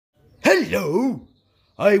Hello,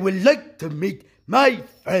 I would like to meet my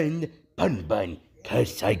friend Bun Bun,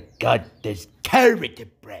 'cause I got this carrot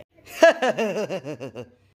bread.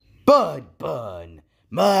 Bun Bun,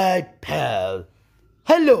 my pal.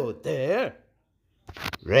 Hello there.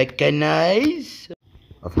 Recognize?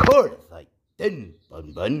 Of course I didn't,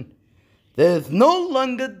 Bun Bun. There's no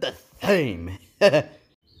longer the same.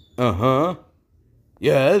 Uh-huh.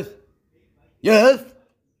 Yes. Yes.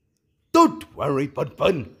 Don't worry, Bun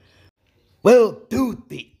Bun. We'll do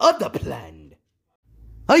the other plan.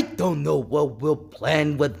 I don't know what we'll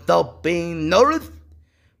plan without being noticed,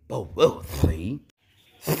 but we'll see.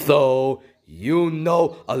 So, you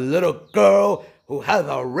know a little girl who has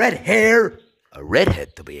a redhead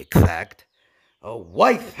to be exact, a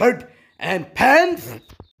white shirt and pants?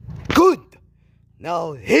 Good!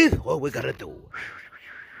 Now here's what we gotta do.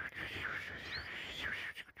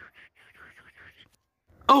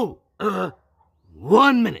 Oh,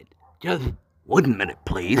 1 minute. Just 1 minute,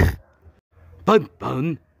 please. Bun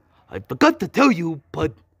Bun, I forgot to tell you,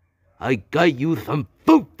 but I got you some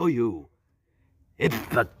food for you. It's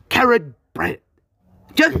the carrot bread,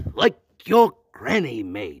 just like your granny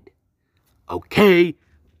made. Okay,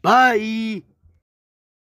 bye.